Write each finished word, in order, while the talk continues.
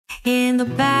In the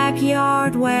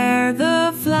backyard where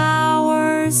the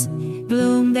flowers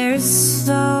bloom, there's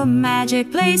a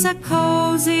magic place, a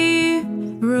cozy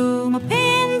room up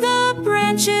in the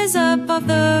branches above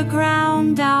the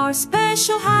ground, our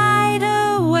special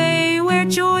hideaway where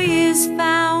joy is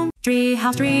found.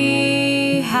 Treehouse,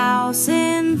 treehouse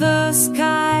in the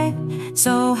sky,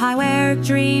 so high where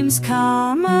dreams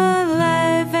come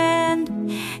alive, and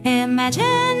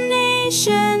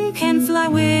imagination can fly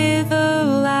with a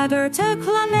ladder to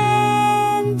climb,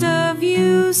 and a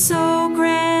view so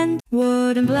grand.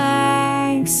 Wooden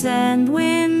planks and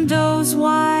windows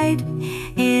wide,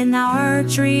 in our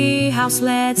treehouse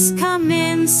let's come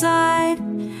inside.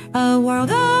 A world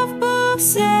of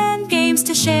books and games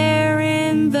to share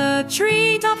in the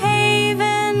treetop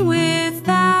haven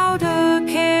without a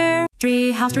care.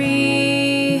 Treehouse,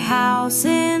 treehouse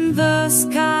in the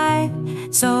sky,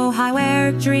 so high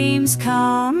where dreams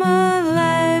come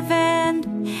alive, and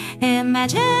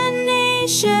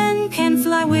imagination can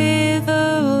fly with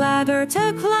a ladder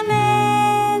to climb,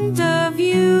 and a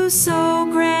view so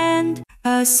grand.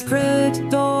 A secret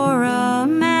door, a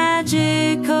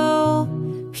magical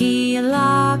key,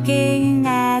 unlocking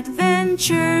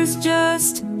adventures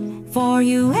just for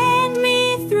you and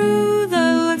me. Through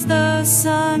the woods the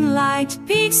sunlight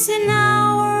peeks in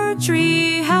our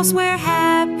treehouse where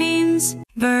happens.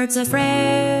 Birds of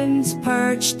friends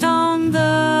perched on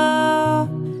the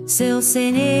sill,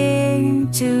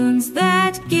 singing tunes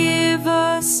that give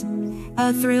us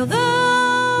a thrill.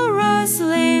 The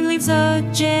rustling leaves, a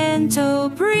gentle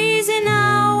breeze in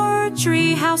our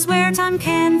treehouse where time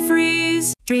can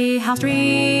freeze. Treehouse,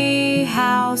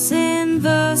 treehouse in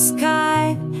the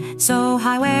sky, so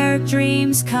high where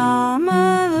dreams come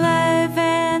alive,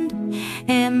 and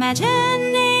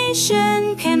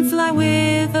imagination can fly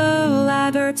with a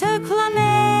ladder to climb,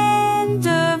 and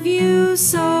a view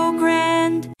so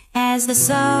grand. As the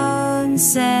sun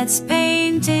sets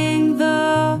painting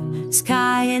the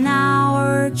sky in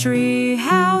our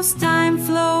treehouse, time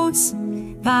floats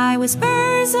by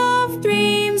whispers of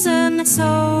dreams, and it's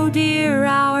so dear,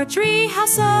 our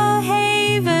treehouse a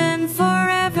haven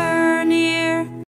forever.